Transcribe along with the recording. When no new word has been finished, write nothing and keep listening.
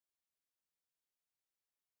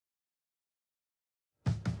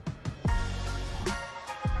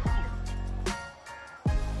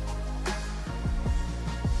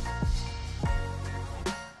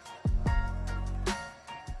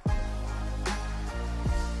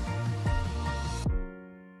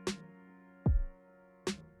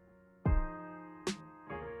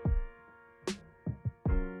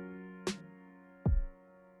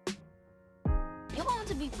You want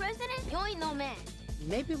to be president? You ain't no man.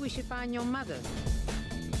 Maybe we should find your mother.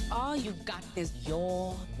 All you got is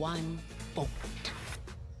your one vote.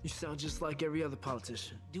 You sound just like every other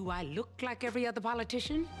politician. Do I look like every other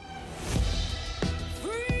politician?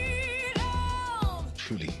 Freedom!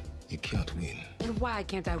 Truly, you can't win. And why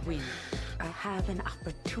can't I win? I have an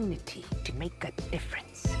opportunity to make a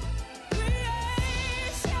difference.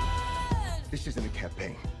 Creation! This isn't a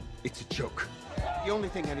campaign. It's a joke. The only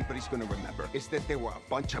thing anybody's gonna remember is that there were a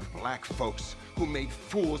bunch of black folks who made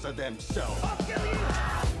fools of themselves.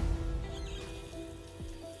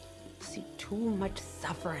 See too much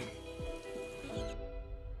suffering.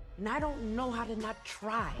 And I don't know how to not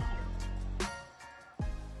try.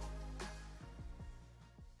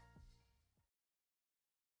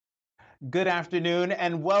 Good afternoon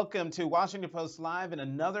and welcome to Washington Post Live and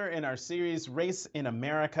another in our series, Race in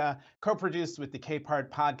America, co-produced with the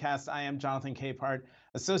Capehart podcast. I am Jonathan Capehart,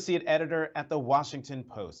 associate editor at the Washington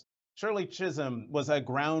Post. Shirley Chisholm was a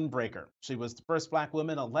groundbreaker. She was the first Black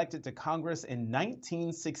woman elected to Congress in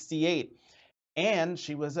 1968. And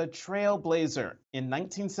she was a trailblazer in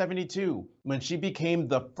 1972 when she became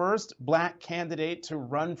the first Black candidate to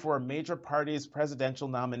run for a major party's presidential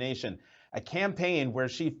nomination, a campaign where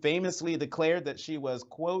she famously declared that she was,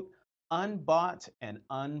 quote, unbought and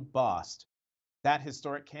unbossed. That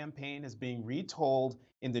historic campaign is being retold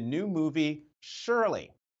in the new movie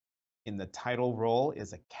Shirley. In the title role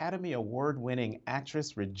is Academy Award-winning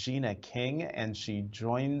actress Regina King, and she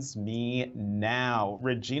joins me now.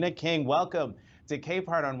 Regina King, welcome to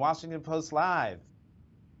Capehart on Washington Post Live.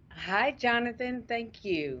 Hi, Jonathan. Thank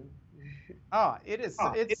you. Oh, it's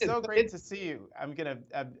so great to see you. I'm gonna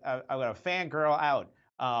fangirl out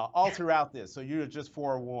all throughout this, so you're just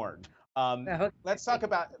forewarned. Okay. Let's talk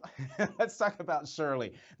about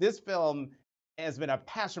Shirley. This film has been a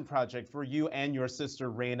passion project for you and your sister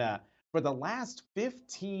Raina for the last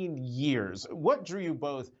 15 years. What drew you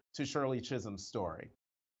both to Shirley Chisholm's story?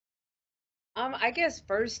 I guess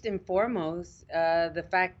first and foremost, the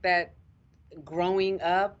fact that growing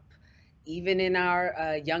up, even in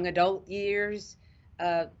our young adult years,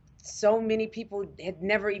 so many people had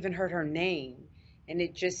never even heard her name. And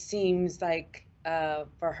it just seems like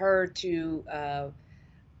for her to,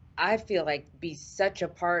 I feel like, be such a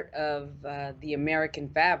part of the American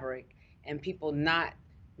fabric and people not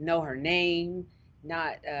know her name,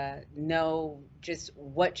 not know just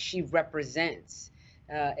what she represents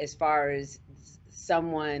as far as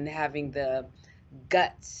someone having the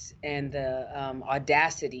guts and the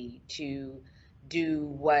audacity to do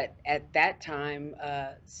what at that time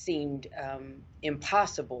seemed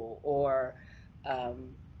impossible or,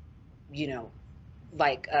 you know,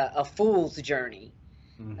 like a fool's journey.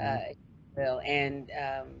 And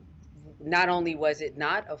not only was it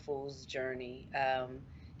not a fool's journey,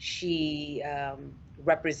 she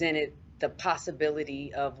represented the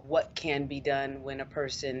possibility of what can be done when a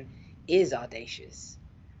person is audacious.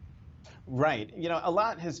 Right. You know, a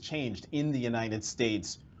lot has changed in the United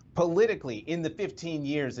States politically in the 15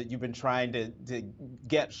 years that you've been trying to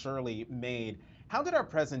get Shirley made. How did our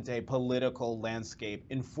present day political landscape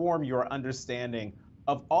inform your understanding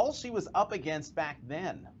of all she was up against back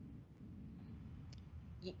then?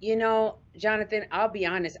 You know, Jonathan, I'll be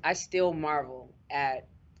honest, I still marvel at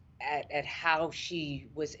how she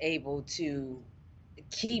was able to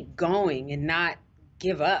keep going and not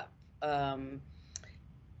give up.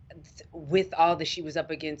 With all that she was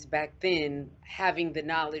up against back then, having the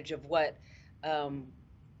knowledge of what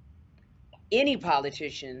any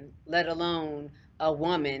politician, let alone a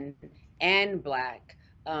woman and Black,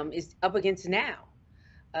 is up against now.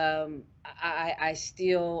 I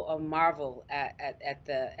still marvel at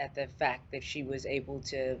the fact that she was able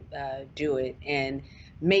to do it and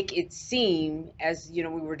make it seem, as you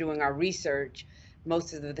know, we were doing our research,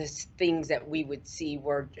 most of the things that we would see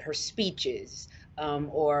were her speeches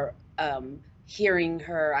or hearing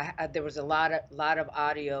her. There was a lot of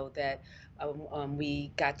audio that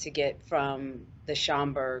we got to get from the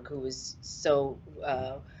Schomburg, who was so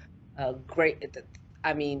great.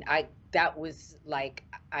 I mean, that was like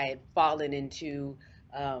I had fallen into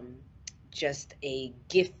just a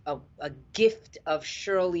gift of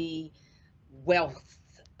Shirley wealth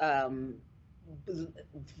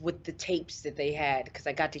with the tapes that they had, because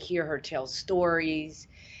I got to hear her tell stories,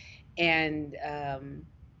 and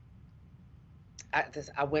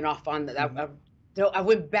I went off on the. I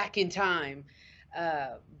went back in time,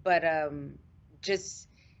 but just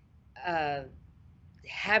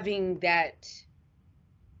having that.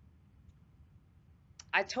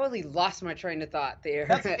 I totally lost my train of thought there.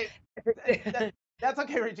 That's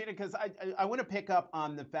okay, Regina, because I want to pick up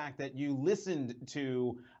on the fact that you listened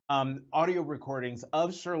to audio recordings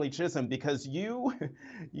of Shirley Chisholm because you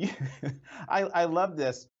I love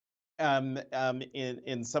this.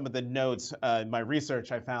 In some of the notes, my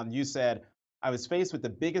research, I found you said, I was faced with the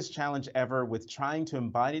biggest challenge ever with trying to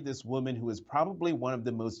embody this woman who is probably one of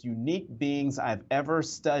the most unique beings I've ever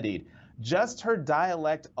studied. Just her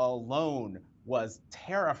dialect alone was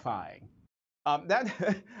terrifying. That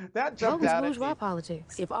that Well, jumped it's out at bourgeois me.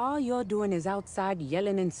 politics. If all you're doing is outside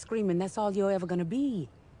yelling and screaming, that's all you're ever gonna be.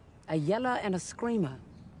 A yeller and a screamer.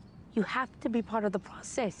 You have to be part of the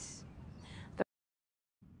process.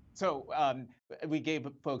 So we gave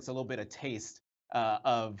folks a little bit of taste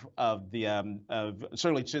of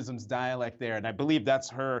Shirley Chisholm's dialect there, and I believe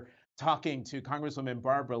that's her talking to Congresswoman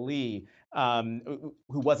Barbara Lee, who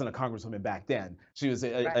wasn't a congresswoman back then. She was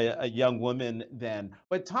Right. a young woman then.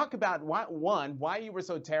 But talk about why you were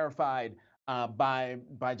so terrified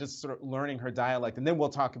by just sort of learning her dialect, and then we'll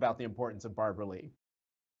talk about the importance of Barbara Lee.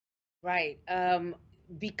 Right.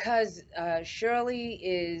 Because Shirley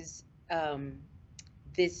is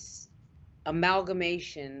this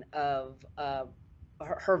amalgamation of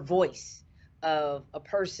her voice of a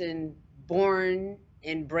person born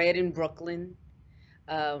and bred in Brooklyn,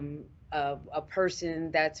 a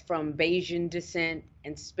person that's from Bayesian descent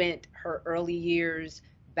and spent her early years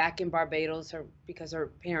back in Barbados because her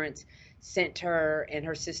parents sent her and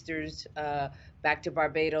her sisters back to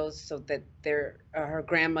Barbados so that her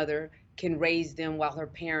grandmother can raise them while her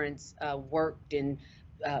parents worked and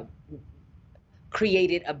uh,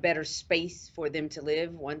 created a better space for them to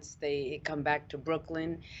live once they come back to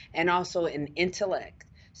Brooklyn, and also an intellect.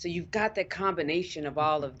 So you've got that combination of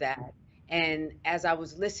all of that. And as I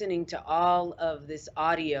was listening to all of this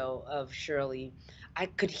audio of Shirley, I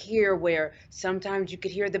could hear where sometimes you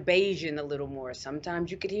could hear the Bayesian a little more,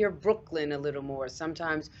 sometimes you could hear Brooklyn a little more,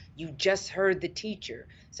 sometimes you just heard the teacher,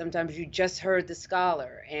 sometimes you just heard the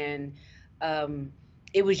scholar. And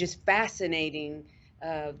it was just fascinating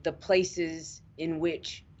the places in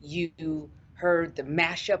which you heard the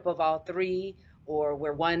mashup of all three, or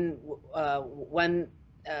where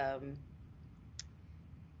um,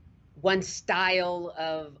 one style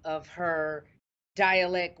of her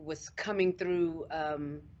dialect was coming through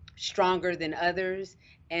stronger than others,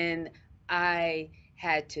 and I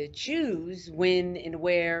had to choose when and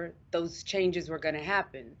where those changes were going to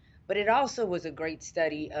happen. But it also was a great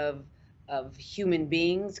study of human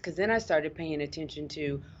beings, because then I started paying attention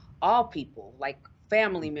to all people, like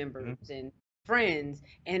family members and friends,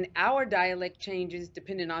 and our dialect changes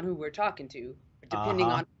depending on who we're talking to, or depending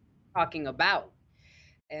on Uh-huh. what we're talking about.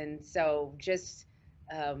 And so just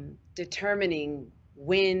determining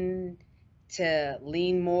when to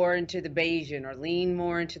lean more into the Bayesian, or lean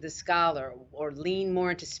more into the scholar, or lean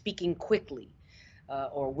more into speaking quickly,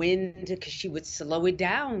 or when to, because she would slow it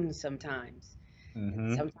down sometimes. And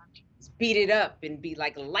Hmm. sometimes she'd speed it up and be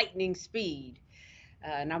like lightning speed.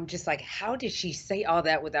 And I'm just like, how did she say all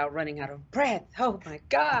that without running out of breath? Oh my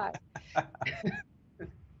God.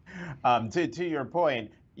 To your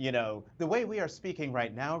point, the way we are speaking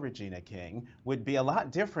right now, Regina King, would be a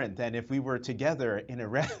lot different than if we were together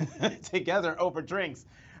together over drinks.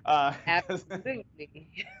 'Cause Absolutely.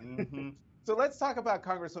 Mhm. So let's talk about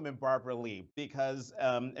Congresswoman Barbara Lee because,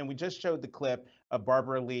 and we just showed the clip of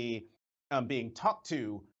Barbara Lee being talked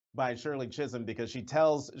to by Shirley Chisholm because she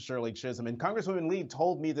tells Shirley Chisholm, and Congresswoman Lee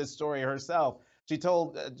told me this story herself. She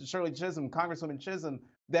told Shirley Chisholm, Congresswoman Chisholm,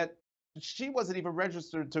 that she wasn't even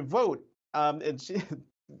registered to vote. And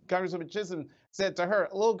Congresswoman Chisholm said to her,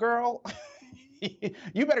 "Little girl,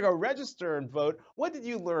 you better go register and vote." What did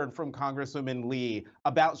you learn from Congresswoman Lee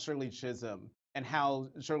about Shirley Chisholm and how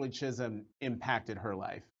Shirley Chisholm impacted her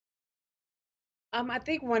life? I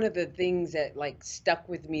think one of the things that like stuck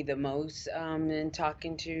with me the most in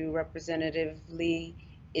talking to Representative Lee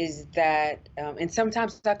is that, and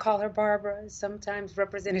sometimes I call her Barbara, sometimes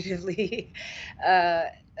Representative Lee, uh,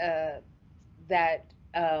 uh, that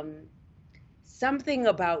something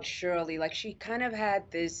about Shirley, like she kind of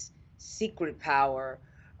had this secret power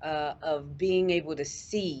of being able to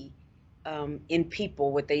see in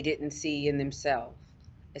people what they didn't see in themselves,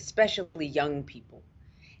 especially young people.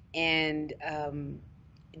 And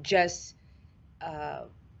just uh,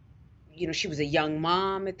 she was a young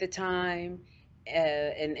mom at the time,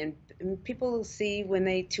 and people see when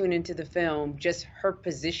they tune into the film just her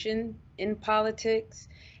position in politics,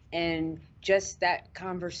 and just that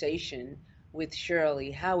conversation with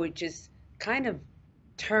Shirley, how it just kind of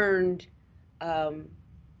turned um,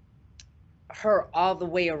 her all the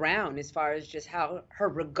way around, as far as just how her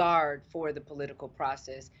regard for the political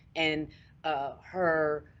process, and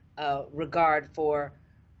her regard for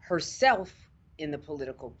herself in the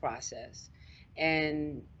political process.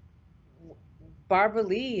 And Barbara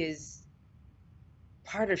Lee is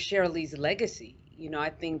part of Shirley's legacy. I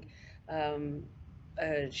think um,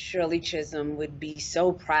 Shirley Chisholm would be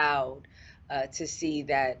so proud to see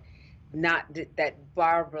that that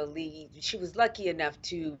Barbara Lee, she was lucky enough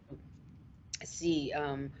to see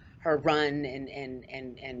her run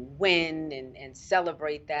and win and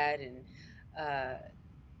celebrate that, and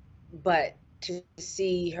but to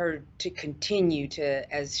see her to continue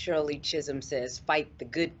to, as Shirley Chisholm says, fight the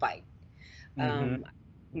good fight. Mm-hmm.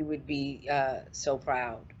 He would be so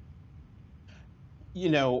proud.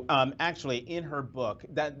 Actually, in her book,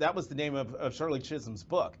 that was the name of Shirley Chisholm's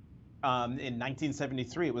book. In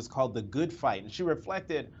 1973, it was called The Good Fight, and she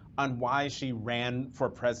reflected on why she ran for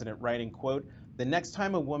president, writing, quote, "The next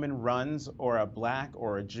time a woman runs, or a Black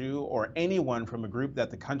or a Jew or anyone from a group that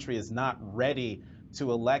the country is not ready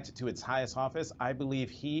to elect to its highest office, I believe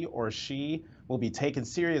he or she will be taken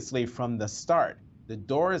seriously from the start. The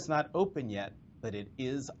door is not open yet, but it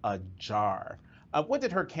is ajar." What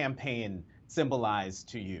did her campaign symbolize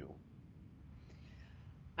to you?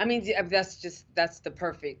 I mean, that's the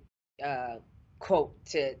perfect quote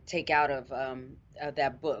to take out of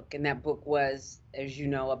that book, and that book was, as you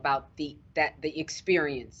know, about the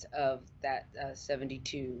experience of that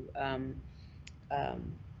 72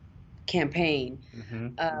 campaign.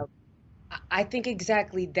 Mm-hmm. I think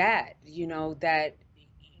exactly that. That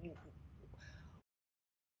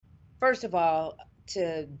first of all,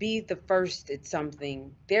 to be the first at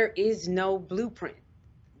something, there is no blueprint.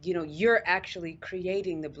 You're actually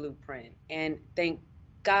creating the blueprint, and thank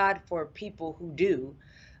God for people who do,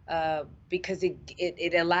 because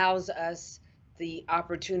it allows us the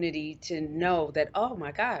opportunity to know that, oh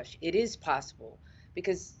my gosh, it is possible,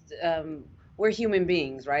 because we're human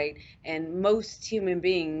beings, right? And most human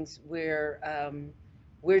beings, we're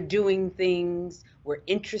doing things, we're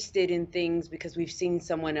interested in things because we've seen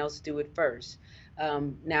someone else do it first.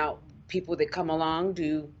 Now, people that come along,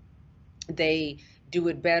 they do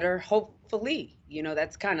it better? Hopefully,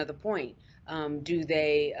 that's kind of the point. Do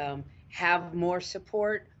they have more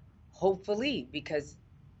support? Hopefully, because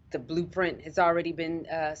the blueprint has already been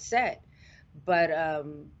set. But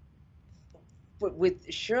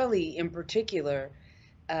with Shirley in particular,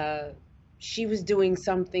 she was doing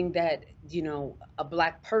something that, a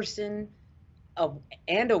Black person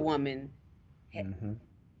and a woman, Mm-hmm.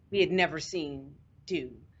 we had never seen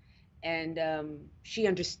do. And she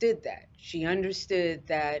understood that. She understood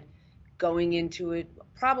that going into it,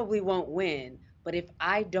 probably won't win, but if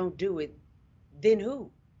I don't do it, then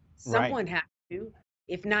who? Right. Someone has to.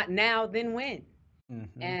 If not now, then when?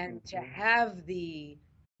 Mm-hmm. And to have the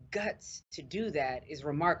guts to do that is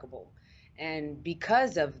remarkable. And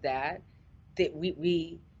because of that, that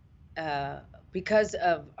we because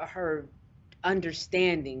of her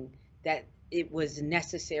understanding that it was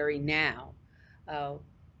necessary now, uh,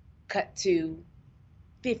 cut to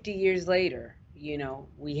 50 years later,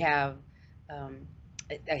 we have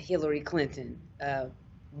a Hillary Clinton,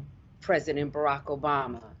 President Barack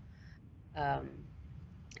Obama, um,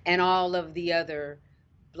 and all of the other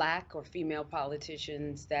Black or female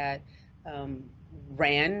politicians that um,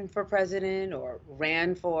 ran for president or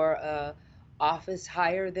ran for office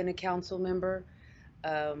higher than a council member.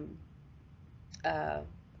 Um, uh,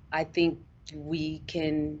 I think we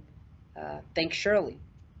can thank Shirley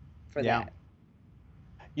for Yeah.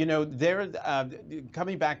 that.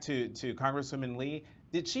 Coming back to Congresswoman Lee,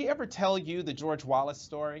 did she ever tell you the George Wallace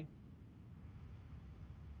story?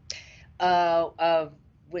 I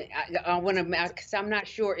want to, because I'm not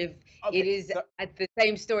sure if it is so, the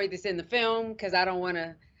same story that's in the film, because I don't want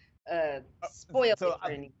to spoil so it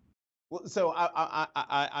for any. Well, so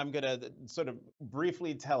I'm gonna sort of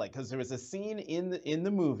briefly tell it, because there was a scene in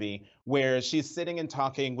the movie where she's sitting and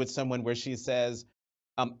talking with someone where she says,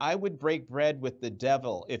 "I would break bread with the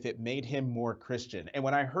devil if it made him more Christian." And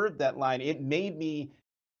when I heard that line, it made me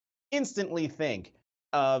instantly think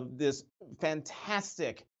of this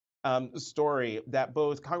fantastic story that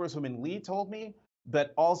both Congresswoman Lee told me,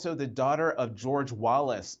 but also the daughter of George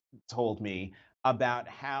Wallace told me, about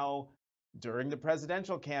how during the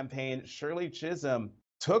presidential campaign, Shirley Chisholm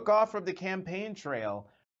took off from the campaign trail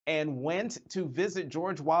and went to visit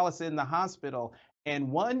George Wallace in the hospital. And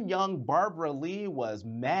one young Barbara Lee was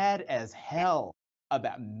mad as hell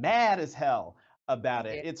about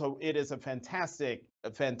it. Yeah. It is a fantastic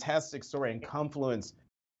story and confluence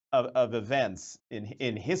of events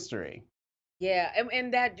in history. Yeah,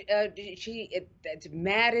 and that that's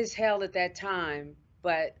mad as hell at that time,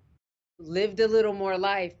 but lived a little more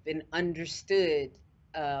life and understood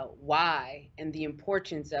why and the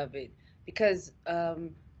importance of it, because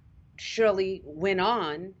Shirley went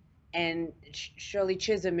on, and Shirley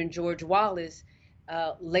Chisholm and George Wallace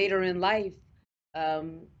later in life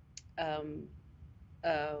um, um,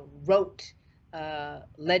 wrote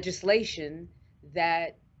legislation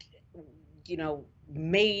that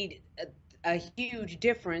made a huge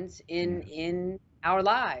difference in our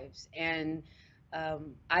lives. And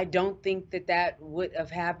I don't think that that would have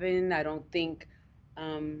happened. I don't think,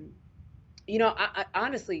 um, I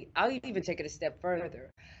honestly, I'll even take it a step further.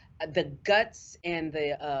 The guts and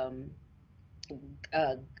uh,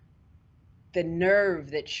 the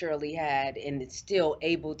nerve that Shirley had, and is still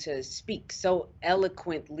able to speak so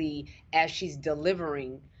eloquently as she's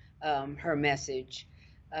delivering her message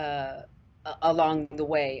uh, along the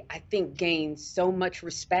way, I think gained so much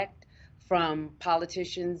respect from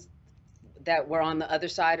politicians that were on the other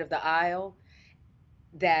side of the aisle,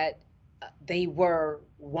 that they were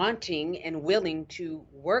wanting and willing to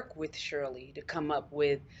work with Shirley to come up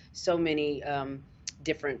with so many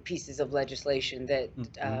different pieces of legislation that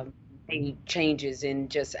made changes in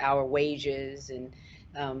just our wages and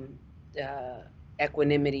um, uh,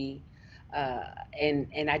 equanimity.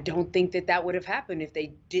 And I don't think that that would have happened if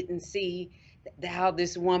they didn't see how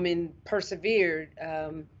this woman persevered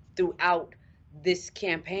throughout this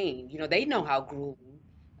campaign. They know how grueling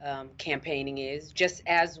campaigning is, just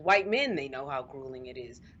as white men, they know how grueling it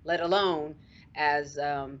is, let alone as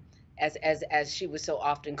as she was so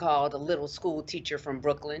often called, a little school teacher from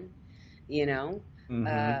Brooklyn. You know,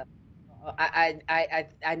 uh,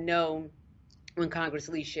 I know when Congress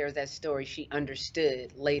Lee shares that story, she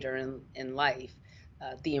understood later in life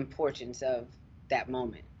the importance of that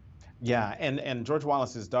moment. Yeah, and George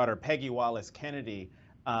Wallace's daughter, Peggy Wallace Kennedy,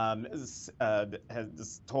 has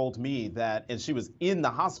told me that, and she was in the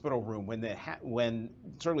hospital room when when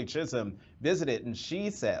Shirley Chisholm visited, and she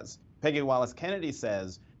says, Peggy Wallace Kennedy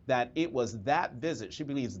says that it was that visit. She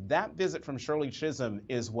believes that visit from Shirley Chisholm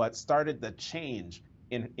is what started the change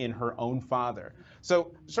in her own father.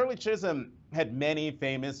 So Shirley Chisholm had many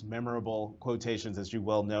famous, memorable quotations, as you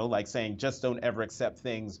well know, like saying, "Just don't ever accept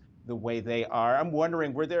things the way they are." I'm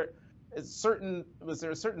wondering, was there a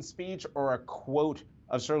certain speech or a quote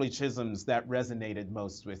of Shirley Chisholm's that resonated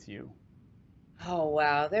most with you? Oh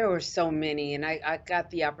wow, there were so many, and I got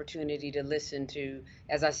the opportunity to listen to,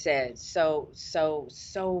 as I said, so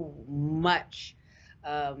much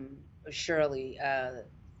um, Shirley,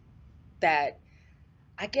 that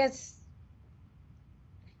I guess,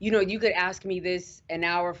 you could ask me this an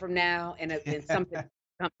hour from now, and something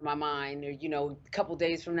come to my mind, or a couple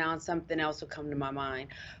days from now, and something else will come to my mind.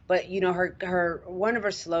 But her one of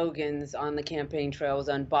her slogans on the campaign trail was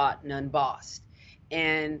 "Unbought and Unbossed,"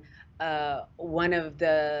 and one of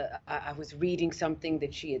I was reading something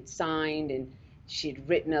that she had signed, and she had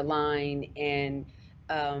written a line, and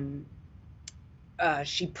um,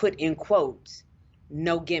 she put in quotes,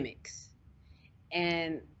 "No gimmicks."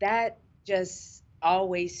 And that just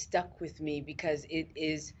always stuck with me, because it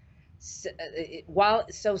is, while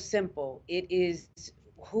it's so simple, it is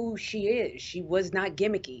who she is. She was not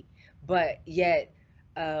gimmicky, but yet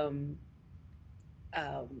um,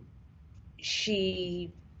 um,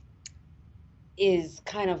 she is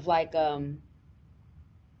kind of like,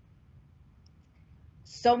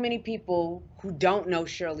 so many people who don't know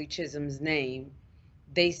Shirley Chisholm's name,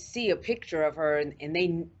 they see a picture of her, and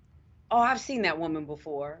they, oh, I've seen that woman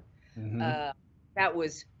before. Hmm. Uh, that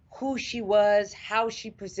was who she was, how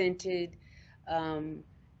she presented. Um,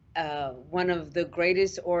 one of the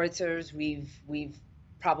greatest orators we've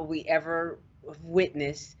probably ever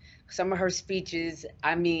witnessed. Some of her speeches,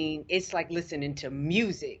 I mean, it's like listening to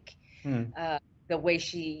music. Hmm. The way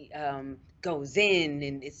she goes in,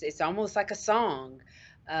 and it's almost like a song.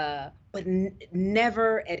 But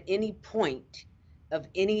never at any point of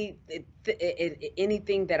anything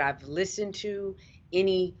that I've listened to,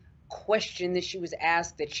 any question that she was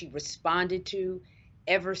asked that she responded to,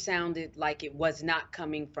 ever sounded like it was not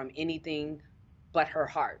coming from anything but her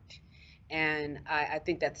heart. And I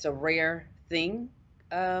think that's a rare thing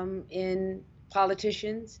in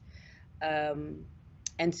politicians. Um,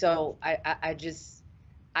 and so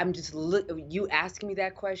I'm just you asking me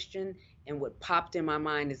that question, and what popped in my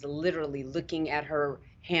mind is literally looking at her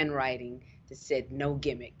handwriting that said "no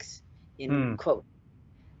gimmicks" in Hmm. quote.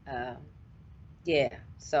 Uh, yeah.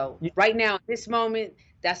 So Y- right now, at this moment,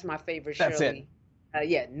 that's my favorite That's it. Shirley.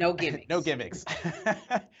 Yeah, no No gimmicks. gimmicks.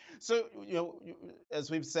 So,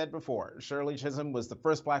 as we've said before, Shirley Chisholm was the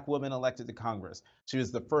first Black woman elected to Congress. She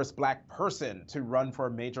was the first Black person to run for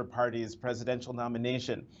a major party's presidential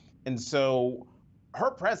nomination. And so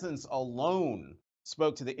her presence alone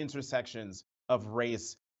spoke to the intersections of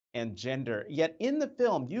race and gender. Yet in the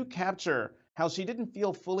film, you capture how she didn't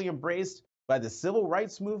feel fully embraced by the civil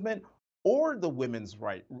rights movement or the women's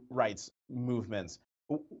rights movements.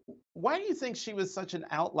 Why do you think she was such an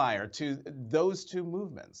outlier to those two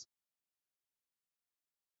movements?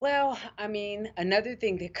 Well, I mean, another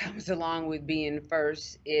thing that comes along with being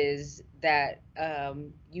first is that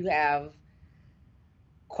you have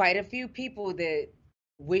quite a few people that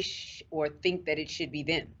wish or think that it should be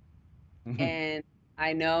them. Mhm. And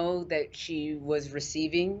I know that she was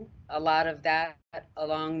receiving a lot of that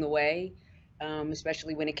along the way,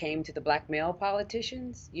 especially when it came to the black male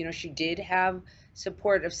politicians. You know, she did have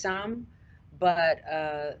support of some, but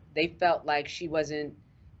they felt like she wasn't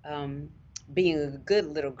um, being a good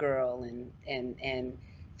little girl and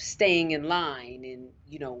staying in line. And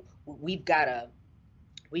you know, we've got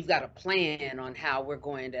a plan on how we're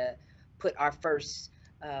going to put our first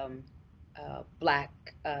um, black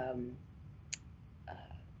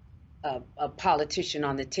a politician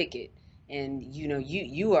on the ticket, and you know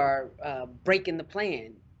you are breaking the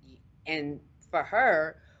plan. And for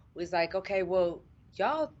her was like, okay, well,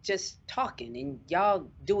 y'all just talking and y'all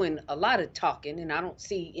doing a lot of talking and I don't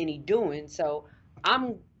see any doing, so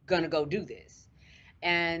I'm gonna go do this.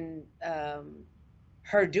 And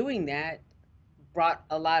her doing that brought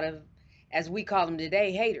a lot of, as we call them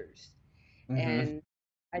today, haters. Mhm. And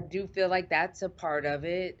I do feel like that's a part of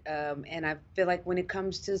it. And I feel like when it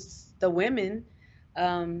comes to the women,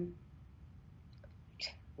 um,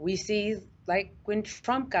 we see like when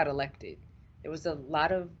Trump got elected, there was a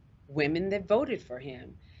lot of women that voted for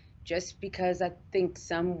him just because I think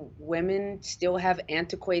some women still have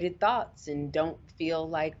antiquated thoughts and don't feel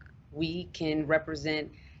like we can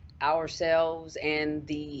represent ourselves and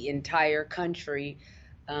the entire country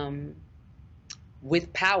um,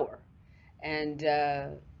 with power. And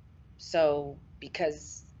so,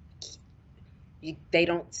 because they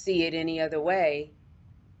don't see it any other way,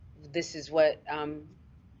 this is what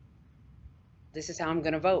this is how I'm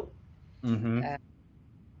going to vote. Mhm. Uh,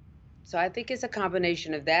 so I think it's a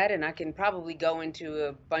combination of that, and I can probably go into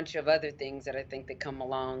a bunch of other things that I think that come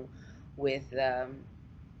along with the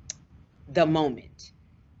moment.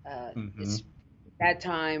 Mhm. It's that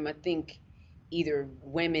time. I think either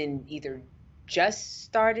women either just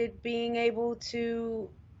started being able to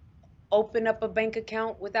open up a bank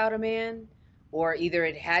account without a man, or either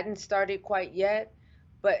it hadn't started quite yet.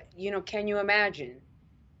 But you know, can you imagine?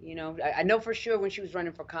 You know, I know for sure when she was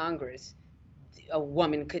running for Congress, a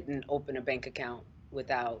woman couldn't open a bank account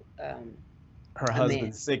without Her a man,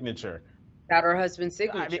 husband's signature. without her husband's I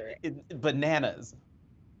mean, signature. bananas.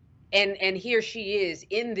 And here she is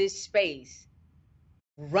in this space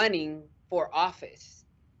running for office.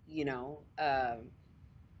 You know,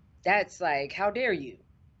 that's like, how dare you?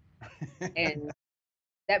 And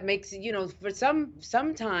that makes it, you know, for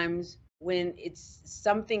sometimes when it's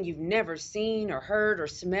something you've never seen or heard or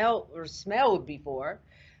smelled before,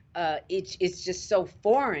 it's just so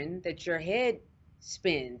foreign that your head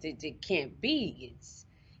spins. It can't be. It's,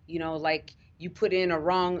 you know, like you put in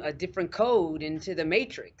a different code into the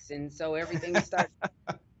matrix, and so everything starts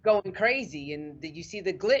going crazy, and you see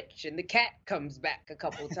the glitch, and the cat comes back a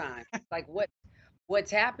couple times. Like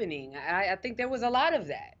what's happening? I think there was a lot of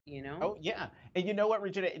that, you know. Oh yeah, and you know what,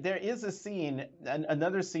 Regina? There is a scene,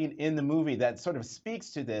 another scene in the movie that sort of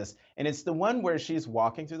speaks to this, and it's the one where she's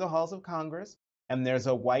walking through the halls of Congress, and there's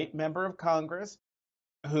a white member of Congress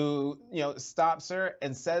who, stops her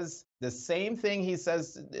and says the same thing he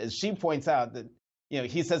says. As she points out that,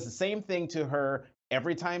 he says the same thing to her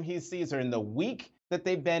every time he sees her in the week that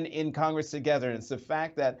they've been in Congress together. And it's the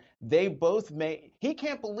fact that they both make, he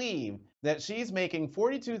can't believe that she's making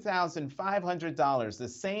 $42,500, the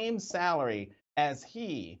same salary as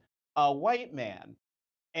he, a white man.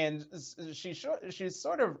 And she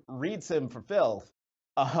sort of reads him for filth.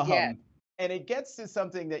 Yeah. Um, and it gets to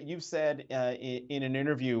something that you've said in an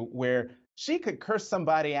interview where she could curse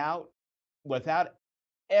somebody out without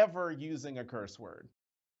ever using a curse word.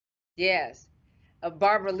 Yes.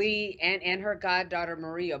 Barbara Lee and her goddaughter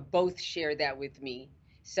Maria both shared that with me.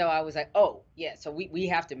 So I was like, oh, yeah. So we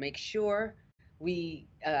have to make sure we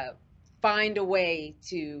find a way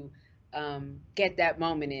to get that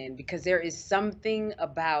moment in, because there is something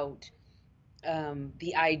about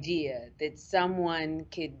the idea that someone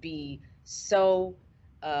could be so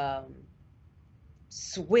um,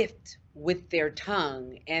 swift with their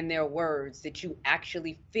tongue and their words that you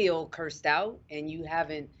actually feel cursed out, and you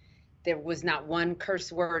haven't, there was not one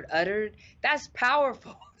curse word uttered. That's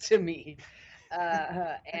powerful to me.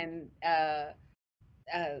 And uh,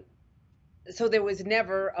 so there was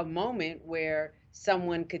never a moment where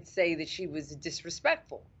someone could say that she was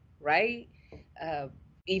disrespectful, right? uh,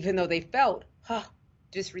 even though they felt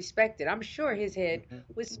disrespected. I'm sure his head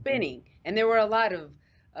was spinning, and there were a lot of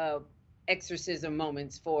uh, exorcism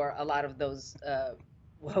moments for a lot of those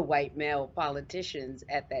white male politicians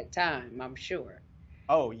at that time, I'm sure.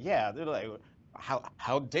 Oh yeah, they're like,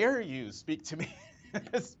 how dare you speak to me,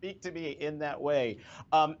 speak to me in that way?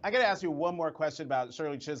 I got to ask you one more question about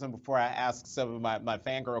Shirley Chisholm before I ask some of my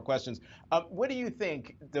fangirl questions. What do you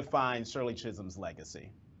think defines Shirley Chisholm's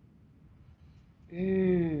legacy?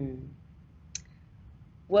 Mm.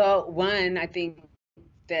 Well, one, I think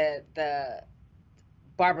that the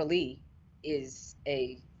Barbara Lee is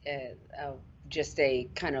a just a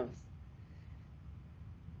kind of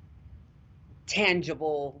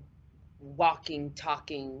tangible, walking,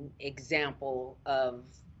 talking example of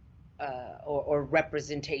or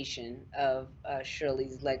representation of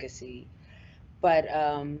Shirley's legacy. But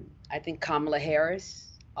I think Kamala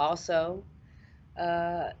Harris also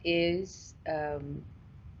is.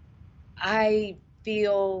 I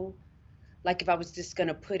feel like if I was just going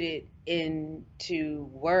to put it into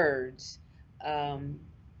words, um,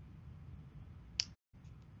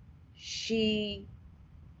 she,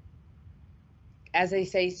 as they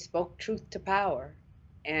say, spoke truth to power,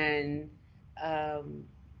 and um,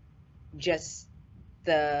 just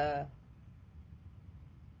the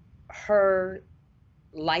her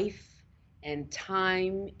life and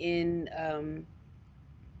time in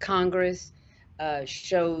Congress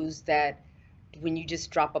shows that when you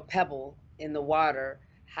just drop a pebble in the water,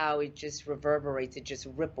 how it just reverberates, it just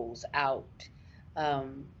ripples out.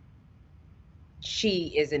 Um,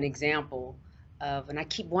 she is an example of, and I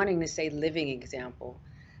keep wanting to say living example,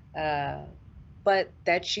 uh, but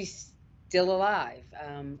that she's still alive.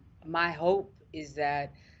 My hope is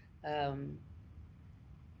um,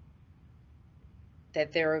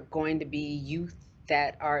 that there are going to be youth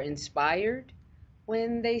that are inspired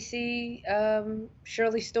when they see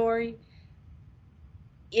Shirley's story,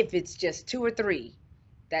 if it's just two or three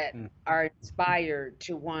that Mm. are inspired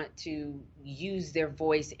to want to use their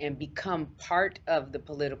voice and become part of the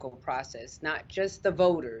political process, not just the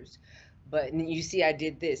voters. But you see, I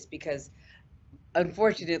did this because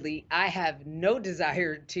unfortunately, I have no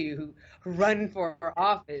desire to run for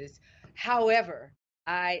office. However,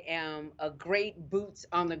 I am a great boots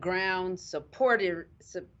on the ground supporter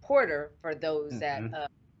for those that Mhm.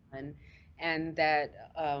 run, and that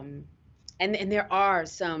and there are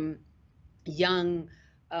some young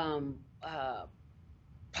um,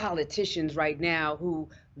 politicians right now who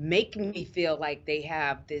make me feel like they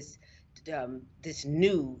have this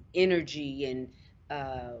new energy and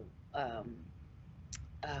uh, um,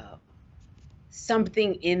 uh,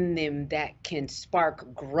 something in them that can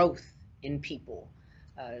spark growth in people.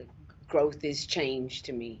 Uh, Growth is change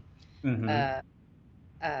to me. Mhm. Uh,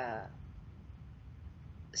 uh,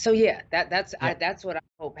 so yeah, Yeah. that's what I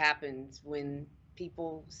hope happens when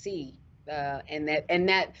people see and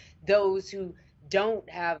that those who don't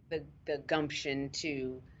have the gumption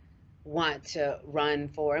to want to run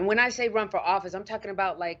for, and when I say run for office, I'm talking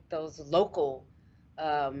about like those local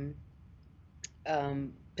um,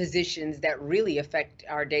 positions that really affect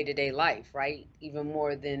our day-to-day life, right? Even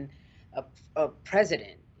more than a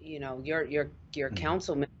president. You know, your Mhm.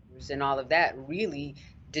 council members and all of that really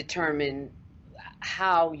determine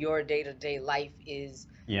how your day-to-day life is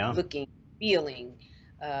Yeah. looking, feeling.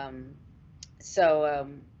 Um, so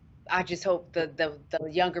I just hope the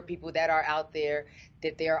younger people that are out there,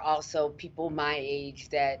 that there are also people my age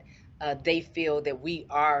that they feel that we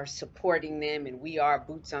are supporting them and we are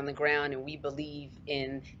boots on the ground and we believe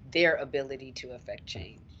in their ability to affect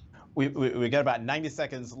change. We got about 90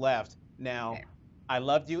 seconds left. Now, Okay. I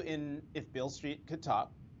loved you in If Beale Street Could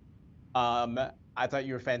Talk. Um, I thought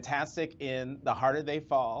you were fantastic in The Harder They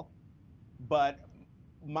Fall. But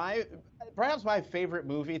my perhaps my favorite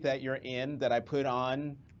movie that you're in that I put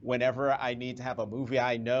on whenever I need to have a movie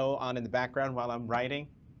I know on in the background while I'm writing,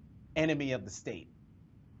 Enemy of the State.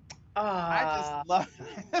 I just Ah, love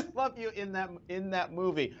I just love you in that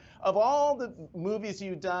movie. Of all the movies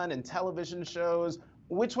you've done and television shows,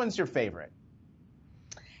 which one's your favorite?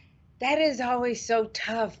 that is always so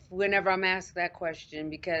tough whenever I'm asked that question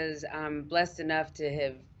because I'm blessed enough to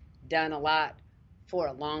have done a lot for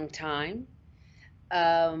a long time.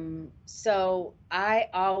 So I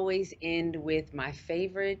always end with my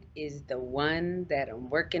favorite is the one that I'm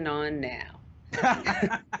working on now.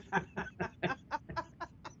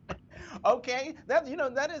 Okay,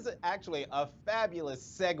 that is actually a fabulous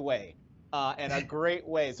segue and a great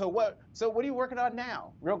way. So what are you working on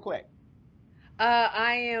now, real quick?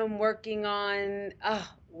 I am working on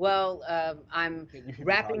Well, I'm You can talk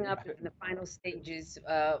wrapping up about it. in the final stages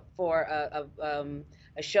for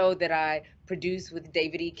a show that I produced with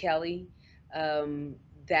David E. Kelly.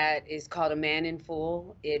 That is called A Man in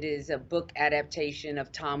Full. It is a book adaptation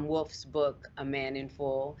of Tom Wolfe's book, A Man in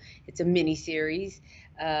Full. It's a miniseries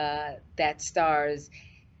that stars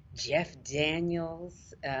Jeff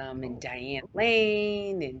Daniels and Diane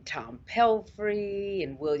Lane and Tom Pelfrey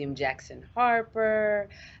and William Jackson Harper.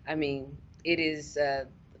 I mean, it is an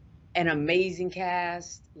amazing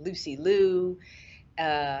cast, Lucy Liu.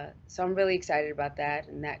 So I'm really excited about that,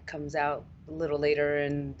 and that comes out a little later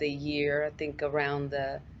in the year, I think around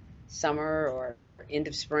the summer or end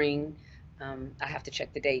of spring. I have to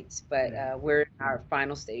check the dates, but we're in our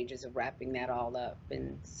final stages of wrapping that all up.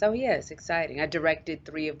 And so, yeah, it's exciting. I directed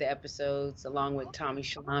 3 of the episodes along with Tommy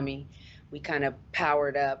Shalami. We kind of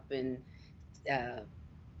powered up and uh,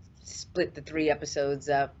 split the 3 episodes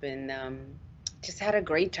up and just had a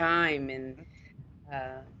great time. And,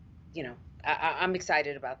 uh, you know, I'm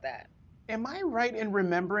excited about that. Am I right in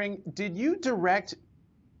remembering, did you direct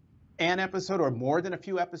an episode or more than a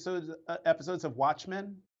few episodes of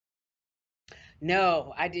Watchmen?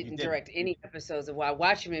 No, I You didn't didn't. direct any episodes of Wild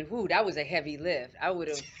Watchmen. Whoo, that was a heavy lift. I would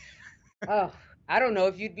have, oh, I don't know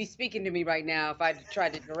if you'd be speaking to me right now if I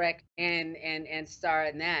tried to direct and star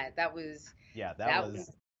in that. Yeah, That was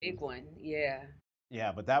a big one. Yeah.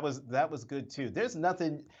 yeah, but that was good too. There's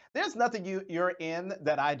nothing you're in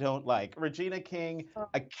that I don't like. Regina King,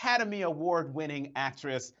 Academy Award winning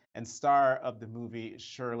actress and star of the movie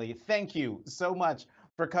Shirley. Thank you so much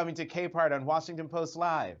for coming to Capehart on Washington Post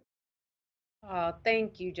Live. Oh,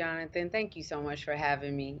 thank you, Jonathan. Thank you so much for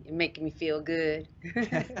having me and making me feel good.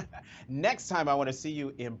 Next time I want to see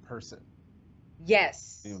you in person.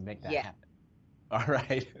 Yes. We will make that Yeah. happen. All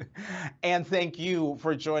right. And thank you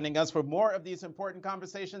for joining us. For more of these important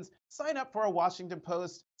conversations, sign up for a Washington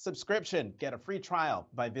Post subscription. Get a free trial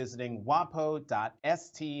by visiting wapo.st/live.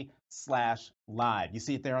 You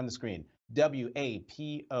see it there on the screen,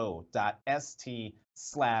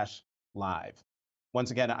 wapo.st/live. Once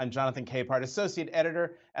again, I'm Jonathan Capehart, Associate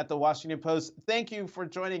Editor at the Washington Post. Thank you for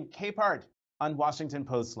joining Capehart on Washington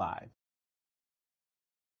Post Live.